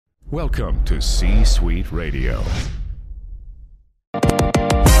Welcome to C-Suite Radio.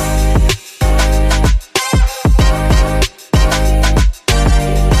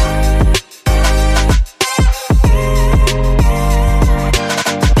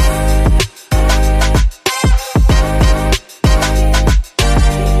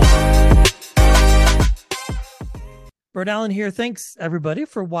 Bert Allen here. Thanks, everybody,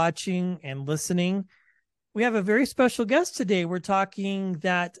 for watching and listening. We have a very special guest today. We're talking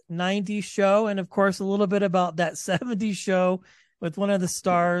that 90s show and, of course, a little bit about that 70s show with one of the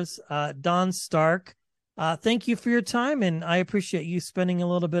stars, Don Stark. Thank you for your time, and I appreciate you spending a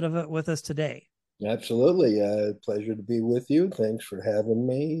little bit of it with us today. Absolutely. Pleasure to be with you. Thanks for having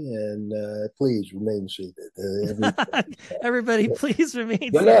me. And please remain seated. Everybody, please remain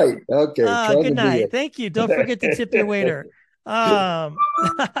seated. Good night. Okay. Good night. Thank you. Don't forget to tip your waiter.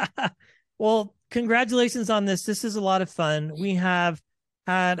 Well, congratulations on this. This is a lot of fun. We have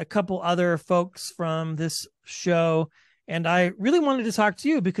had a couple other folks from this show, and I really wanted to talk to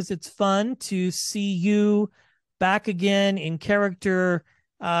you because it's fun to see you back again in character.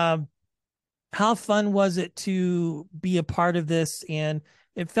 How fun was it to be a part of this? And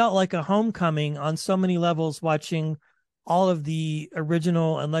it felt like a homecoming on so many levels, watching all of the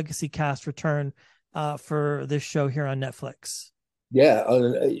original and legacy cast return for this show here on Netflix. Yeah,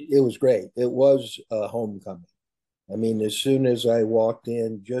 it was great. It was a homecoming. I mean, as soon as I walked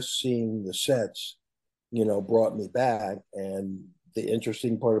in, just seeing the sets, brought me back. And the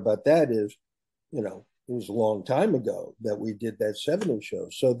interesting part about that is, it was a long time ago that we did that 70s show.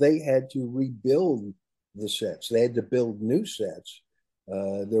 So they had to rebuild the sets. They had to build new sets.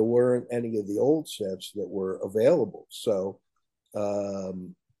 There weren't any of the old sets that were available. So,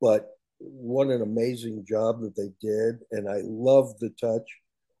 but what an amazing job that they did. And I love the touch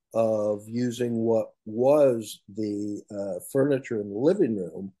of using what was the furniture in the living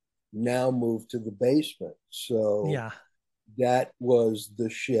room now moved to the basement. So yeah. That was the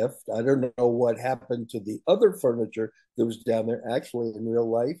shift. I don't know what happened to the other furniture that was down there. Actually, in real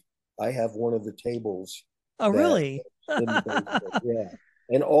life, I have one of the tables. Oh, really? In the basement. Yeah.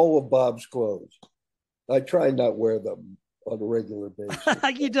 And all of Bob's clothes. I try not wear them on a regular basis.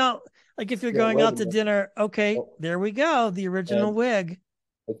 You don't, like if you're going out to dinner, okay, there we go. The original wig.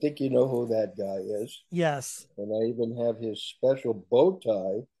 I think you know who that guy is. Yes. And I even have his special bow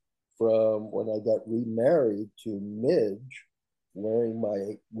tie from when I got remarried to Midge, wearing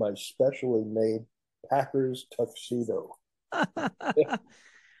my specially made Packers tuxedo.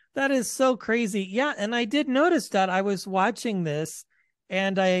 That is so crazy. Yeah, and I did notice that. I was watching this,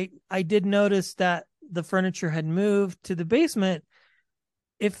 and I did notice that the furniture had moved to the basement.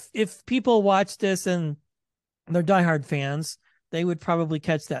 If people watch this and they're diehard fans, they would probably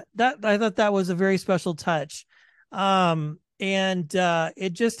catch that. I thought that was a very special touch. And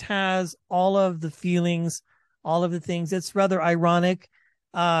it just has all of the feelings, all of the things. It's rather ironic.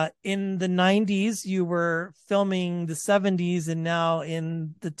 In the 90s, you were filming the 70s, and now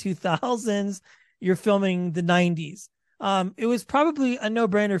in the 2000s, you're filming the 90s. It was probably a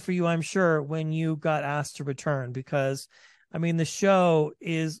no-brainer for you, I'm sure, when you got asked to return, because, I mean, the show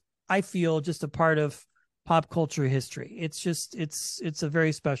is, I feel, just a part of pop culture history. It's just, it's a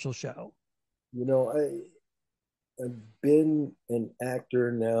very special show. I've been an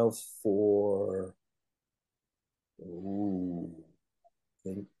actor now for, I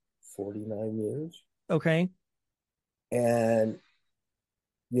think 49 years. Okay. And,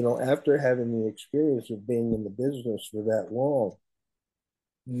 after having the experience of being in the business for that long,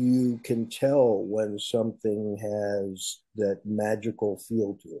 you can tell when something has that magical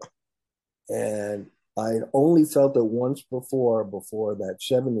feel to it. And I only felt it once before that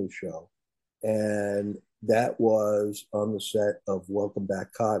 70s show. And that was on the set of Welcome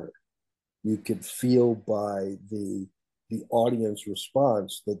Back, Kotter. You could feel by the audience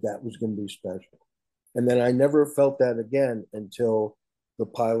response that was going to be special. And then I never felt that again until the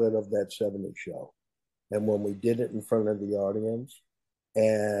pilot of that 70s show. And when we did it in front of the audience,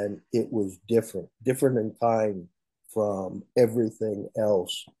 and it was different in kind from everything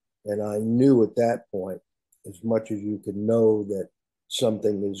else. And I knew at that point, as much as you could know that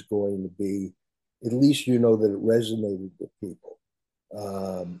something is going to be, at least that it resonated with people.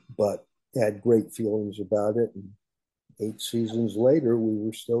 But had great feelings about it. And 8 seasons later, we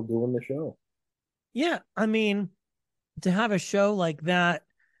were still doing the show. Yeah, I mean, to have a show like that,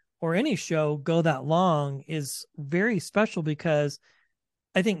 or any show go that long, is very special, because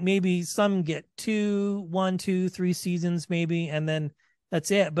I think maybe some get 1, 2, 3 seasons maybe, and then that's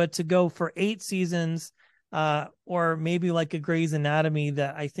it. But to go for 8 seasons, or maybe like a Grey's Anatomy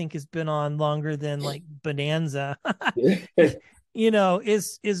that I think has been on longer than like Bonanza.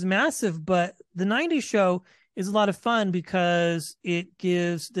 is massive. But the 90s show is a lot of fun because it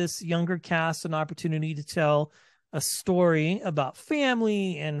gives this younger cast an opportunity to tell a story about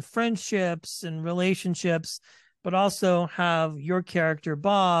family and friendships and relationships, but also have your character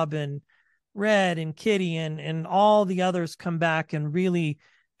Bob and Red and Kitty and all the others come back and really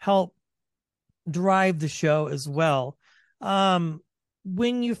help drive the show as well. Um,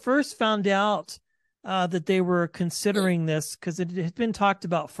 when you first found out that they were considering this, because it had been talked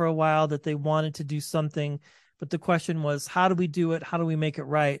about for a while that they wanted to do something, but the question was, how do we do it? How do we make it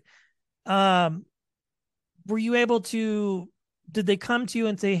right? Um, were you able to, did they come to you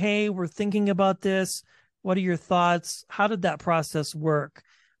and say, hey, we're thinking about this? What are your thoughts? How did that process work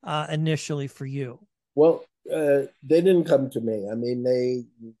initially for you? Well, they didn't come to me. I mean,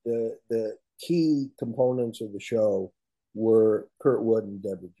 the key components of the show were Kurt Wood and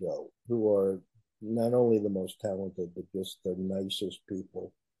Deborah Joe, who are not only the most talented, but just the nicest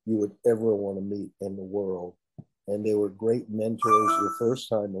people you would ever want to meet in the world. And they were great mentors the first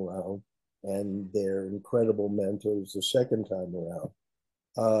time around, and they're incredible mentors the second time around.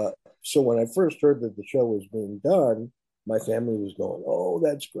 Uh, so when I first heard that the show was being done, my family was going, "Oh,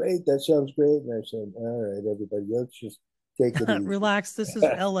 that's great! That sounds great!" And I said, "All right, everybody, let's just take it easy. Relax. This is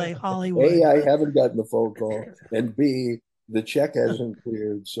LA, A, Hollywood. I haven't gotten the phone call, and B, the check hasn't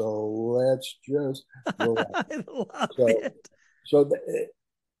cleared, so let's just relax." I love So, it. so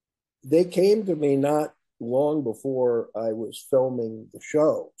they came to me not long before I was filming the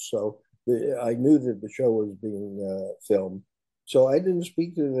show. So I knew that the show was being filmed. So I didn't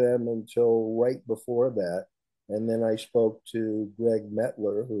speak to them until right before that. And then I spoke to Greg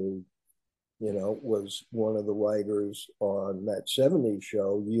Metler, who, was one of the writers on that 70s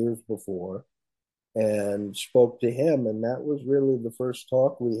show years before, and spoke to him. And that was really the first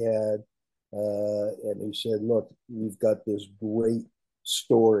talk we had. And he said, "Look, we've got this great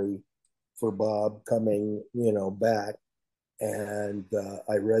story for Bob coming, back." And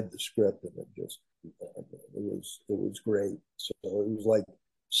I read the script, and it was great. So it was like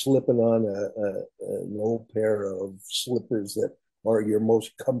slipping on an old pair of slippers that are your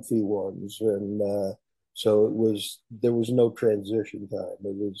most comfy ones, and so there was no transition time.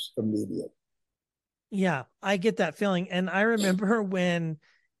 It was immediate. Yeah, I get that feeling. And I remember when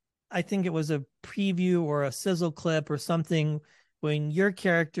I think it was a preview or a sizzle clip or something when your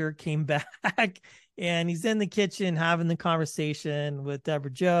character came back and he's in the kitchen having the conversation with Deborah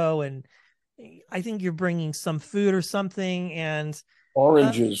Joe. And I think you're bringing some food or something. And uh,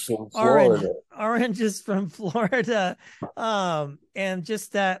 Oranges from orange, Florida. oranges from Florida. And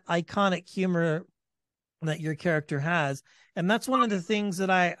just that iconic humor that your character has. And that's one of the things that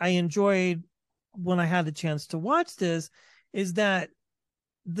I enjoyed when I had the chance to watch this is that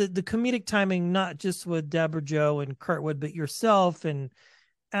the comedic timing, not just with Deborah Joe and Kurtwood, but yourself and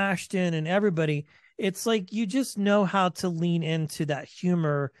Ashton and everybody, it's like you just know how to lean into that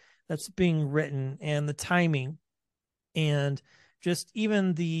humor that's being written and the timing and just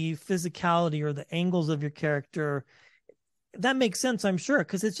even the physicality or the angles of your character. That makes sense, I'm sure,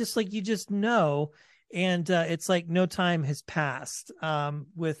 because it's just like you just know. And it's like no time has passed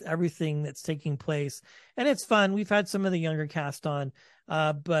with everything that's taking place. And it's fun. We've had some of the younger cast on,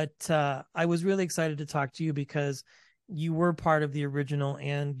 but I was really excited to talk to you because you were part of the original.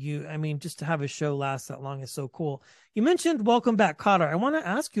 And I mean, just to have a show last that long is so cool. You mentioned Welcome Back, Kotter. I want to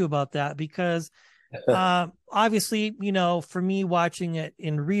ask you about that because obviously, for me watching it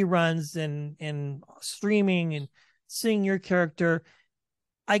in reruns and streaming and seeing your character,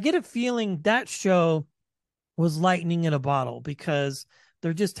 I get a feeling that show was lightning in a bottle because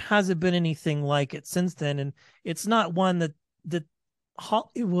there just hasn't been anything like it since then. And it's not one that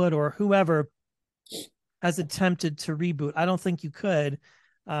Hollywood or whoever has attempted to reboot. I don't think you could.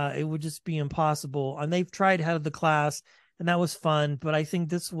 It would just be impossible. And they've tried Head of the Class, and that was fun. But I think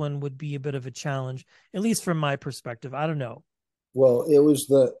this one would be a bit of a challenge, at least from my perspective. I don't know. Well, it was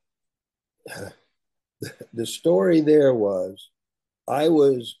the story there was I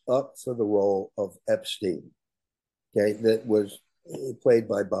was up for the role of Epstein. Okay, that was played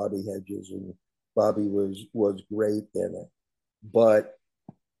by Bobby Hedges, and Bobby was great in it. But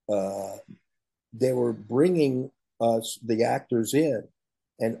uh, they were bringing us the actors in,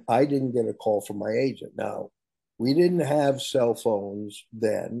 and I didn't get a call from my agent. Now, we didn't have cell phones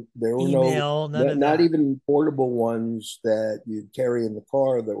then. There were Email, none of not that. even portable ones that you'd carry in the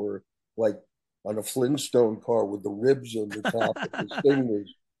car that were like on a Flintstone car with the ribs on the top. This thing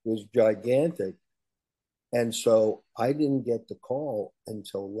was gigantic. And so I didn't get the call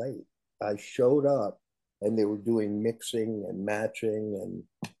until late. I showed up and they were doing mixing and matching,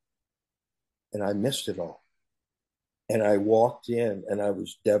 and I missed it all. And I walked in and I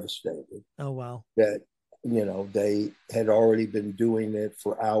was devastated Oh, wow. that, they had already been doing it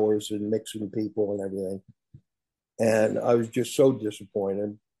for hours and mixing people and everything. And I was just so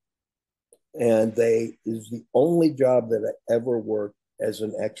disappointed. And they is the only job that I ever worked as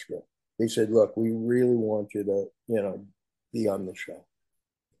an extra. They said, look, we really want you to, be on the show.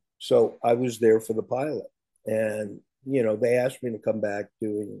 So I was there for the pilot. And, they asked me to come back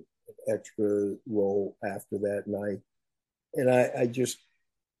doing an extra role after that night. And I just,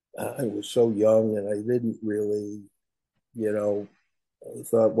 I was so young and I didn't really, you know, I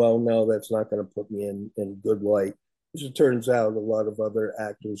thought, well, no, that's not going to put me in good light. As it turns out, a lot of other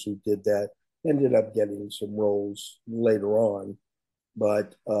actors who did that ended up getting some roles later on.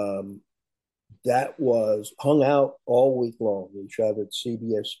 But that was hung out all week long. We shot at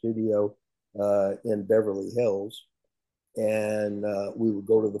CBS Studio in Beverly Hills, and we would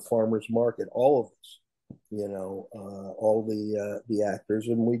go to the farmers market, all of us, all the actors,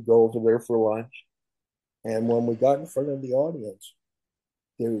 and we'd go over there for lunch. And when we got in front of the audience,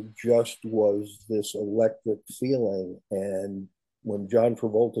 there just was this electric feeling. And when John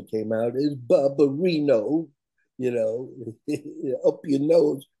Travolta came out, is Barbarino, you know, up your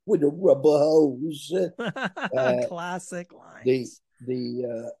nose with a rubber hose. Classic The lines.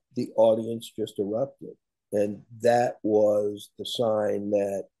 the audience just erupted, and that was the sign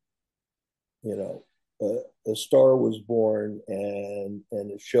that you know a star was born, and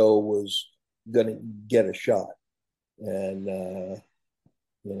the show was going to get a shot. And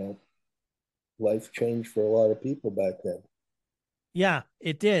you know, life changed for a lot of people back then. Yeah,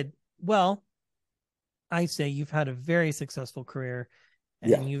 it did. Well, I say you've had a very successful career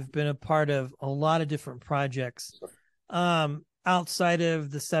Yeah. and you've been a part of a lot of different projects outside of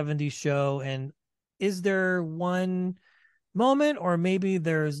the 70s show. And is there one moment, or maybe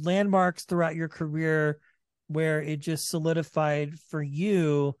there's landmarks throughout your career where it just solidified for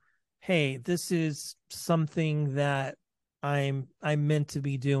you, hey, this is something that I'm meant to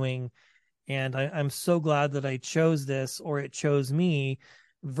be doing, and I'm so glad that I chose this, or it chose me,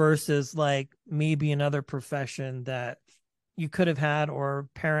 versus like maybe another profession that you could have had or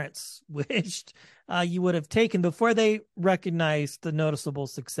parents wished you would have taken before they recognized the noticeable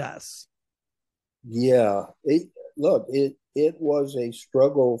success? Yeah. It was a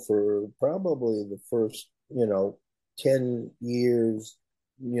struggle for probably the first, 10 years,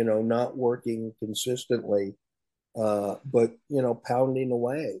 not working consistently, but, pounding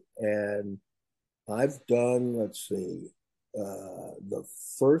away. And I've done, let's see, the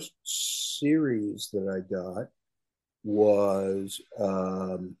first series that I got was,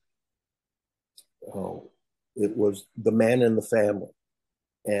 oh, it was The Man in the Family.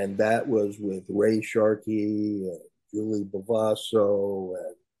 And that was with Ray Sharkey and Julie Bavasso.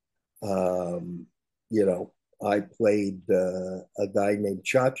 And, I played a guy named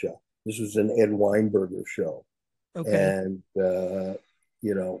Cha Cha. This was an Ed Weinberger show. Okay. And,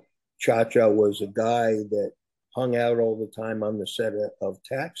 you know, Cha Cha was a guy that hung out all the time on the set of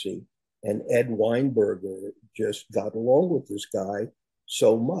Taxi. And Ed Weinberger just got along with this guy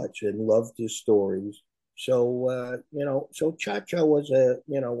so much and loved his stories. So, so Cha Cha was a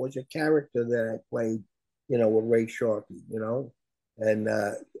character that I played, with Ray Sharkey, And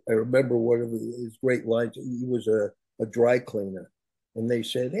I remember one of his great lines. He was a dry cleaner. And they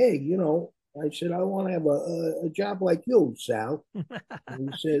said, hey, I said, I want to have a job like you, Sal. And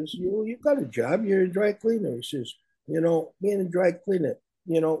he says, you got a job. You're a dry cleaner. He says, being a dry cleaner,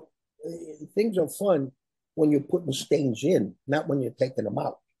 things are fun when you're putting stains in, not when you're taking them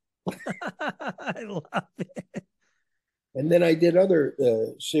out. I love it. And then I did other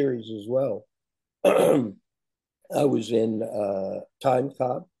series as well. I was in Time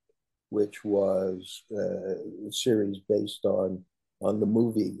Cop, which was a series based on the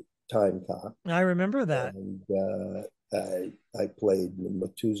movie Time Cop. I remember that. And I played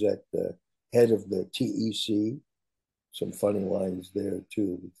Matuzek, the head of the TEC. Some funny lines there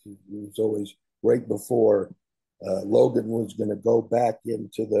too. It was always right before Logan was going to go back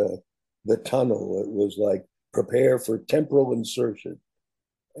into the tunnel. It was like prepare for temporal insertion.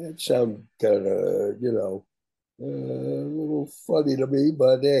 It sounded kind of a little funny to me,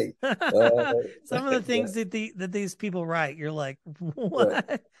 but hey. Some of the things that these people write, you're like, Right.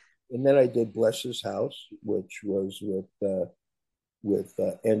 what? And then I did Bless His House, which was with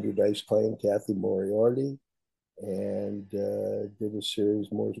Andrew Dice Clay and Kathy Moriarty, and did a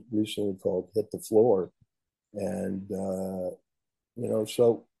series more recently called Hit the Floor. And,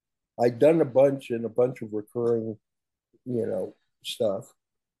 so I'd done a bunch of recurring, stuff,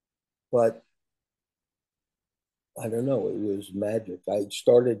 but I don't know, it was magic. I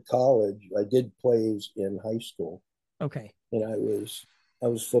started college, I did plays in high school, Okay. And I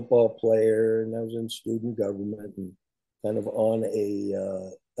was football player, and I was in student government, and kind of on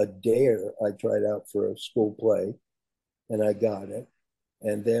a dare. I tried out for a school play, and I got it.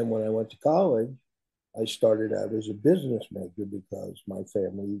 And then when I went to college, I started out as a business major because my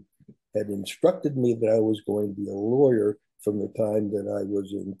family had instructed me that I was going to be a lawyer from the time that I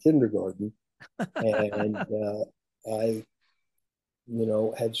was in kindergarten. And I,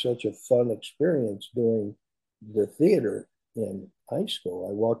 had such a fun experience doing the theater in high school.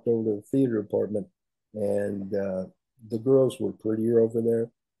 I walked over to the theater department, and the girls were prettier over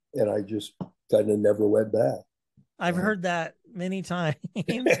there, and I just kind of never went back. I've heard that many times.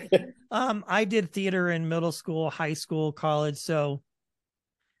 I did theater in middle school, high school, college. So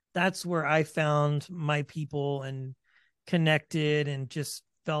that's where I found my people and connected and just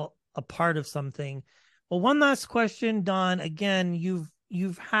felt a part of something. Well, one last question, Don. Again,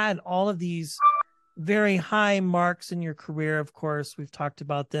 you've had all of these very high marks in your career. Of course, we've talked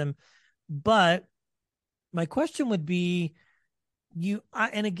about them, but my question would be,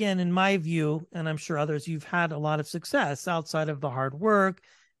 and again, in my view, and I'm sure others, you've had a lot of success outside of the hard work,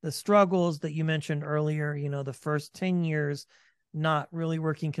 the struggles that you mentioned earlier, the first 10 years not really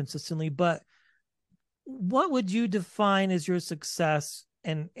working consistently. But what would you define as your success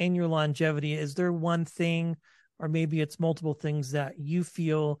and your longevity? Is there one thing, or maybe it's multiple things, that you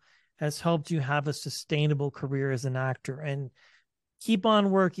feel has helped you have a sustainable career as an actor and keep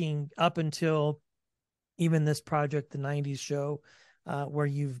on working up until even this project, the 90s show, where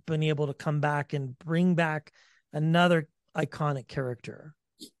you've been able to come back and bring back another iconic character?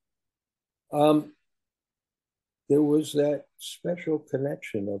 Um, there was that special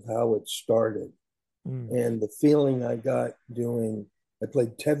connection of how it started, and the feeling I got I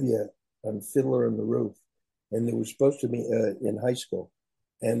played Tevye on Fiddler on the Roof, and there was supposed to be in high school,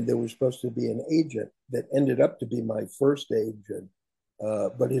 and there was supposed to be an agent that ended up to be my first agent,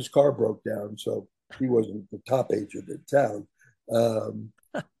 but his car broke down, so he wasn't the top agent in town.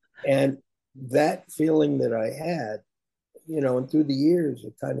 And that feeling that I had, and through the years,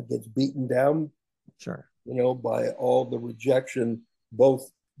 it kind of gets beaten down, Sure. by all the rejection,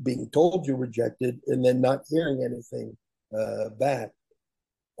 both being told you're rejected and then not hearing anything back.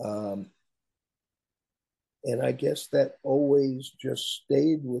 Um, and I guess that always just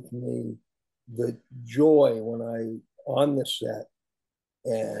stayed with me. The joy when on the set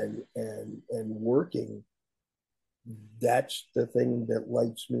and working, that's the thing that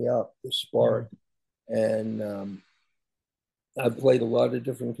lights me up, the spark. And I've played a lot of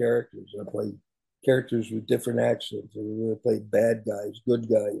different characters. I played characters with different accents. I played bad guys, good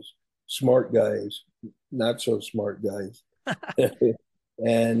guys, smart guys, not so smart guys.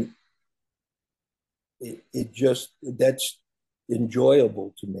 And it just, that's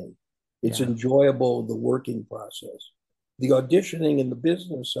enjoyable to me. It's enjoyable, the working process. The auditioning and the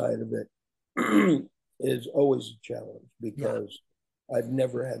business side of it is always a challenge because I've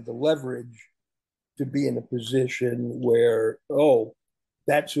never had the leverage to be in a position where, oh,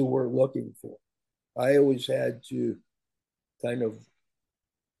 that's who we're looking for. I always had to kind of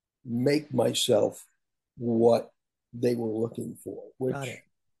make myself what they were looking for, which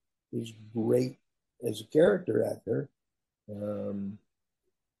is great as a character actor.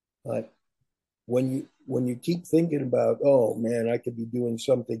 But when you keep thinking about, oh man, I could be doing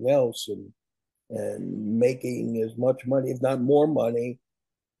something else and making as much money, if not more money,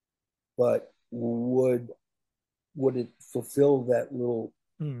 but would it fulfill that little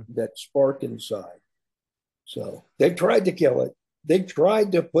that spark inside? So they tried to kill it. They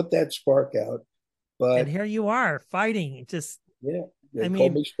tried to put that spark out, but and here you are fighting. Just they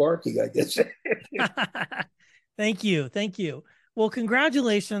called me Sparky, I guess. Thank you. Well,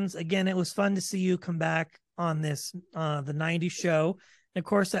 congratulations again. It was fun to see you come back on this the 90s show, and of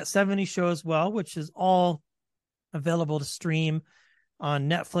course that 70s show as well, which is all available to stream on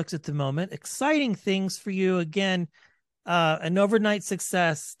Netflix at the moment. Exciting things for you again. An overnight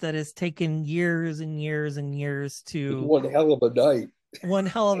success that has taken years and years and years to one hell of a night. One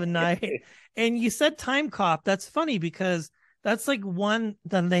hell of a night. And you said Time Cop. That's funny because that's like one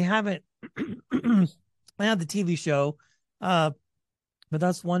that they haven't. I had the TV show, but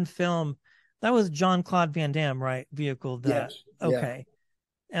that's one film that was Jean-Claude Van Damme, right? Vehicle that. Yes. Okay.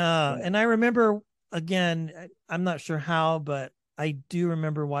 And I remember, again, I'm not sure how, but I do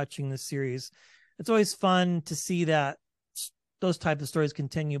remember watching the series. It's always fun to see that those type of stories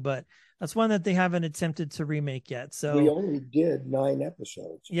continue, but that's one that they haven't attempted to remake yet. So we only did 9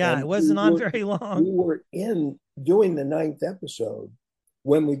 episodes. Yeah, it wasn't on very long. We were in doing the 9th episode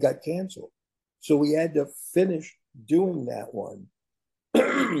when we got canceled. So we had to finish doing that one.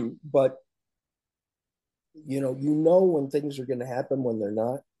 But you know when things are going to happen when they're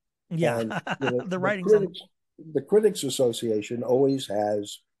not. Yeah. And The writing's on. the Critics Association always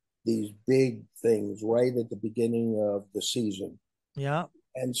has these big things right at the beginning of the season. Yeah.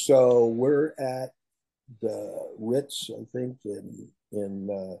 And so we're at the Ritz, I think,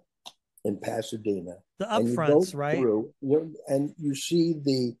 in Pasadena, The and you go upfronts, right? through, and you see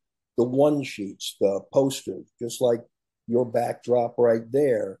the one sheets, the posters, just like your backdrop right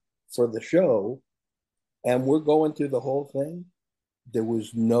there for the show. And we're going through the whole thing. There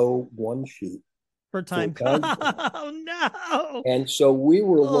was no one sheet For for time. time. Oh no. And so we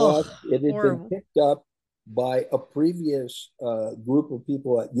were Oh, lost. It had been horrible. picked up by a previous group of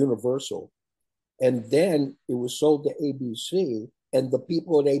people at Universal. And then it was sold to ABC, and the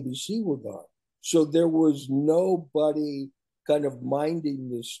people at ABC were gone. So there was nobody kind of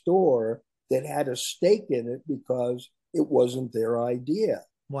minding the store that had a stake in it because it wasn't their idea.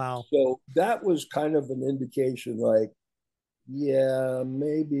 Wow. So that was kind of an indication like, yeah,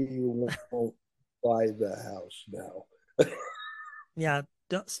 maybe you won't buy the house now. Yeah.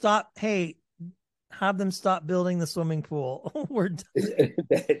 Don't stop. Hey, have them stop building the swimming pool.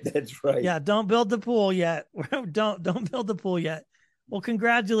 That's right. Yeah, don't build the pool yet. Don't build the pool yet. Well,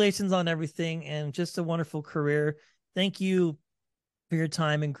 congratulations on everything and just a wonderful career. Thank you for your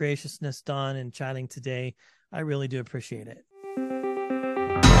time and graciousness, Don, and chatting today. I really do appreciate it.